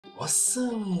What's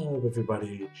up,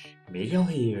 everybody? Miguel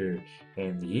here,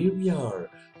 and here we are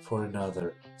for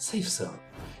another Safezone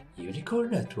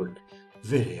Unicorn Network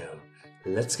video.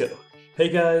 Let's go. Hey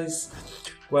guys,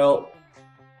 well,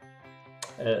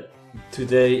 uh,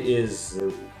 today is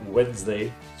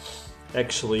Wednesday.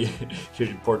 Actually, here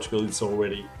in Portugal it's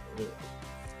already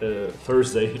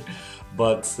Thursday,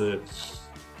 but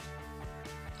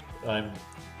I'm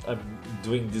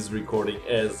doing this recording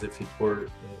as if it were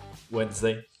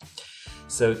Wednesday.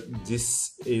 So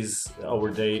this is our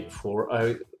day for.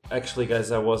 Actually,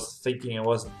 guys, I was thinking, I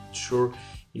wasn't sure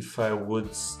if I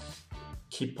would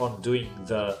keep on doing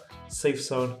the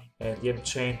Safezone and YEM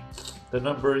chain, the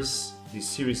numbers, this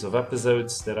series of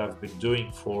episodes that I've been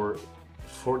doing for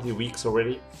 40 weeks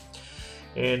already,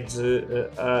 and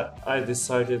I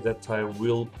decided that I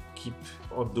will keep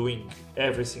on doing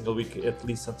every single week at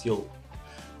least until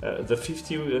the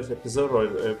 50th episode,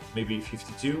 or maybe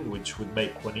 52, which would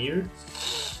make 1 year.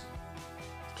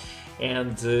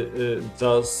 And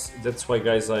thus, that's why,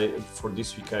 guys, for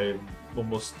this week I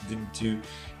almost didn't do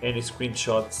any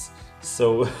screenshots.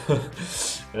 So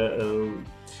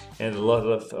and a lot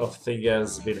of things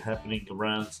has been happening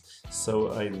around,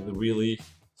 so I really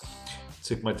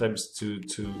took my time to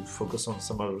focus on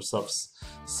some other stuffs.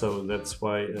 So that's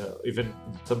why even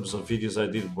in terms of videos, I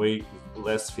did way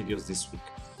less videos this week.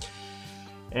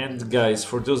 And guys,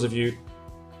 for those of you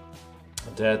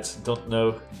that don't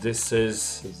know, this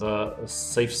is the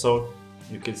Safezone.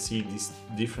 You can see these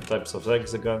different types of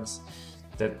hexagons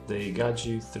that they guide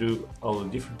you through all the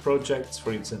different projects.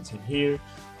 For instance, in here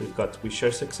we've got We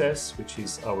Share Success, which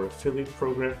is our affiliate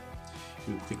program.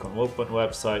 You click on open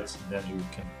website, and then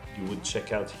you would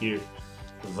check out here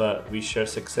the We Share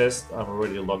Success. I'm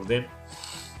already logged in.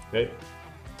 Okay,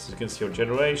 so you can see your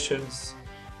generations,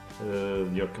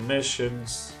 your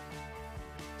commissions,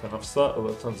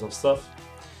 tons of stuff.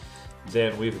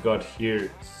 Then we've got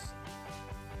here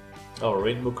our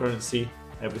rainbow currency,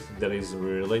 everything that is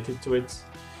related to it,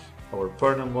 our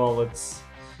Pernam wallets,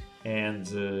 and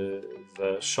the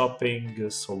shopping,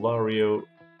 Solario,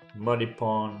 Money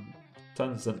Pawn,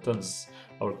 tons and tons.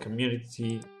 Our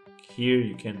community, here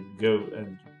you can go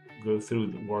through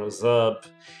the What's Up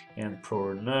and Pro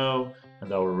or No,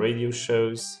 and our radio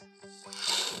shows.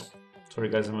 Sorry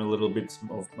guys, I'm a little bit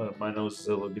my nose is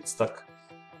a little bit stuck.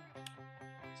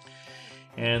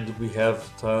 And we have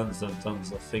tons and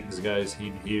tons of things, guys,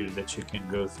 in here that you can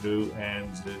go through, and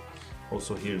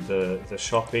also here the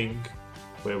shopping,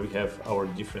 where we have our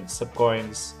different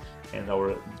subcoins and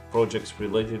our projects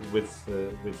related with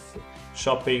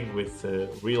shopping, with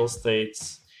real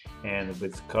estates, and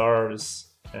with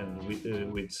cars, and with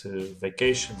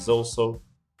vacations also.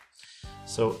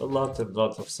 So a lot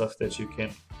of stuff that you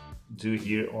can do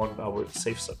here on our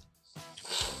Safezone.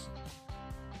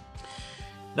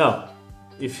 Now,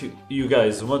 if you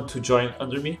guys want to join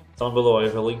under me, down below I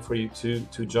have a link for you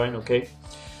to join, okay?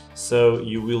 So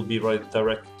you will be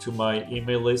directed to my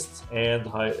email list, and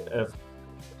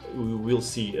we will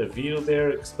see a video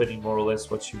there explaining more or less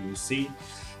what you will see.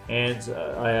 And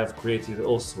I have created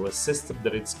also a system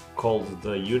that it's called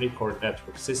the Unicorn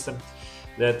Network System,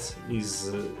 that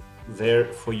is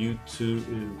there for you to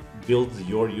build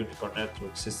your Unicorn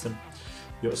Network system,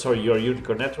 your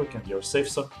Unicorn Network and your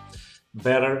Safezone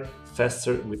better,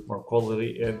 faster, with more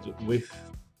quality, and with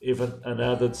even an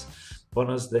added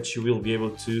bonus that you will be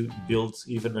able to build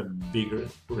even a bigger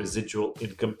residual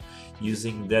income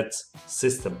using that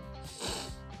system.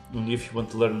 And if you want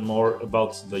to learn more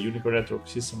about the Unicorn Network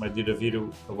system, I did a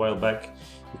video a while back,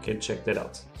 you can check that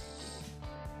out.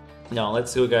 Now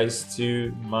let's go, guys,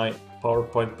 to my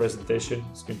PowerPoint presentation.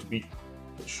 It's going to be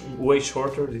way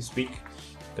shorter this week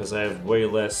because I have way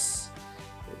less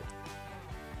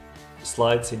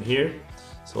slides in here.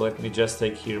 So let me just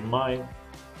take here my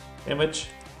image,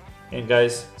 and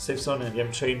guys, Safezone and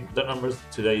YEM chain, the numbers.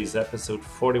 Today is episode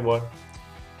 41.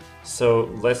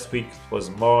 So last week was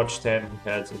March 10. We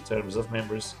had, in terms of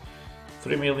members,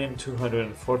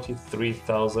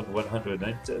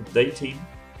 3,243,118.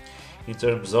 In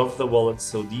terms of the wallets,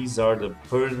 so these are the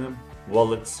Pernam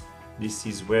wallets. This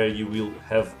is where you will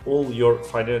have all your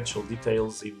financial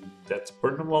details in that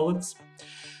Pernam wallets.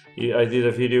 I did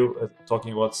a video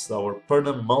talking about our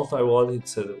Pernam multi-wallet.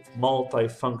 It's a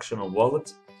multi-functional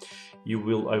wallet. I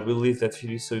will leave that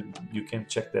video so you can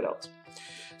check that out.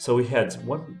 So we had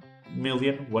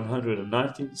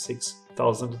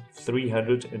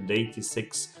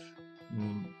 1,196,386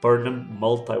 Pernam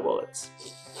multi-wallets,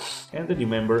 and a new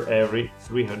member every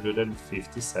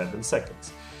 357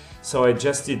 seconds. So I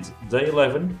just did day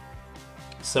 11.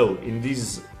 So in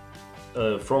this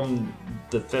from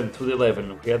the 10th to the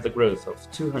 11th, we had the growth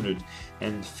of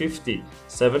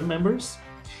 257 members.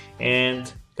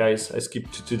 And guys, I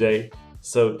skipped to today.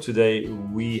 So today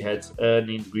we had an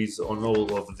increase on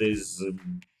all of these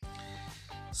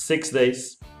 6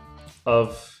 days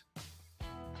of,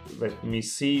 let me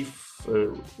see,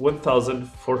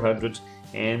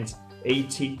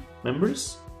 1,480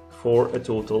 members, for a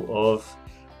total of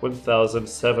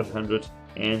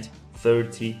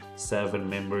 1,737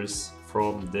 members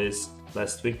from this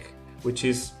last week, which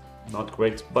is not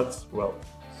great, but well,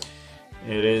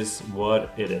 it is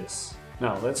what it is.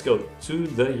 Now let's go to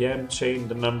the YEM chain.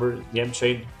 The YEM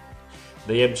chain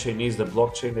is the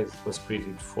blockchain that was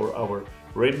created for our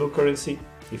rainbow currency.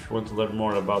 If you want to learn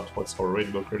more about what's our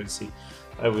rainbow currency,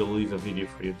 I will leave a video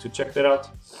for you to check that out.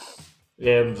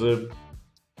 And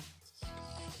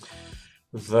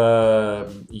the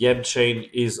YEM chain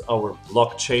is our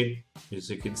blockchain. As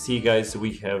you can see, guys,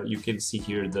 you can see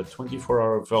here the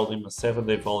 24-hour volume, a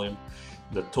 7-day volume,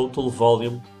 the total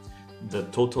volume, the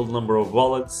total number of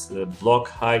wallets, the block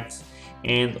height,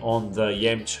 and on the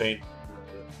YEM chain.com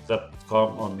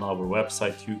on our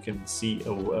website you can see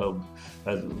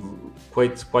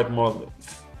quite more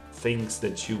things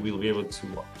that you will be able to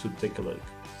take a look.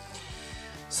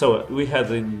 So we had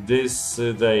in this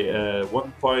day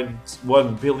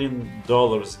 $1.1 billion in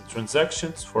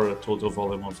transactions for a total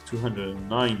volume of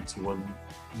 $291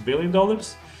 billion.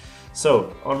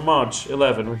 So on March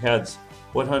 11 we had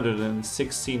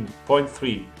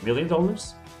 $116.3 million,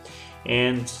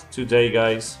 and today,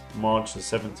 guys, March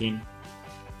 17,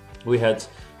 we had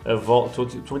a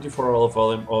 24-hour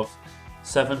volume of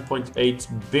 $7.8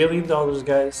 billion,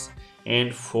 guys,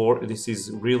 and this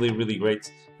is really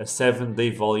great, a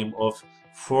 7-day volume of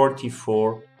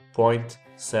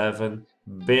 $44.7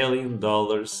 billion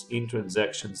in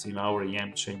transactions in our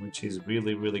YEM chain, which is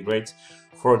really great,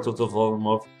 for a total volume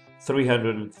of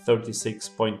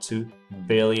 $336.2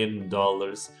 billion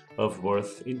of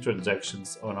worth in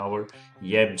transactions on our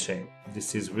YEM chain.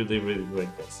 This is really great,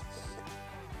 guys.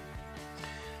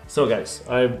 So guys,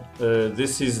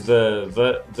 this is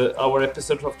our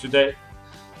episode of today.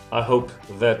 I hope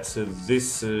that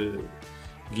this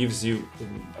gives you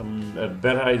a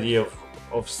better idea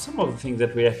of some of the things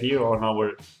that we have here on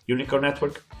our Unicorn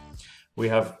network. We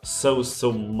have so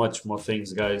much more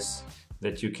things, guys,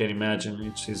 that you can imagine.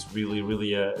 It is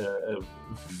really a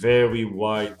very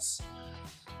wide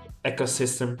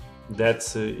ecosystem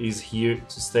that is here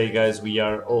to stay, guys. We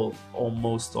are all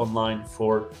almost online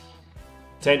for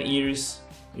 10 years.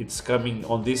 It's coming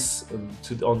on this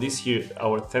year,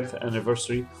 our 10th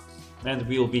anniversary, and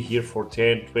we'll be here for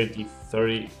 10, 20,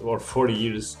 30 or 40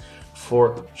 years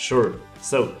for sure.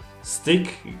 So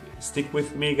stick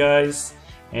with me, guys,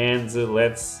 and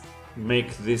let's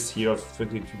make this year of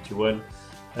 2021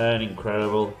 an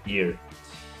incredible year.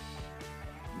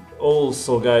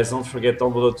 Also, guys, don't forget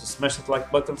down below to smash that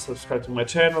like button, subscribe to my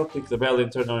channel, click the bell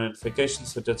and turn on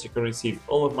notifications so that you can receive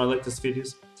all of my latest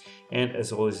videos. And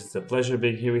as always, it's a pleasure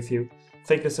being here with you.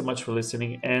 Thank you so much for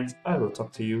listening, and I will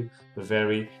talk to you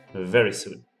very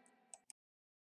soon.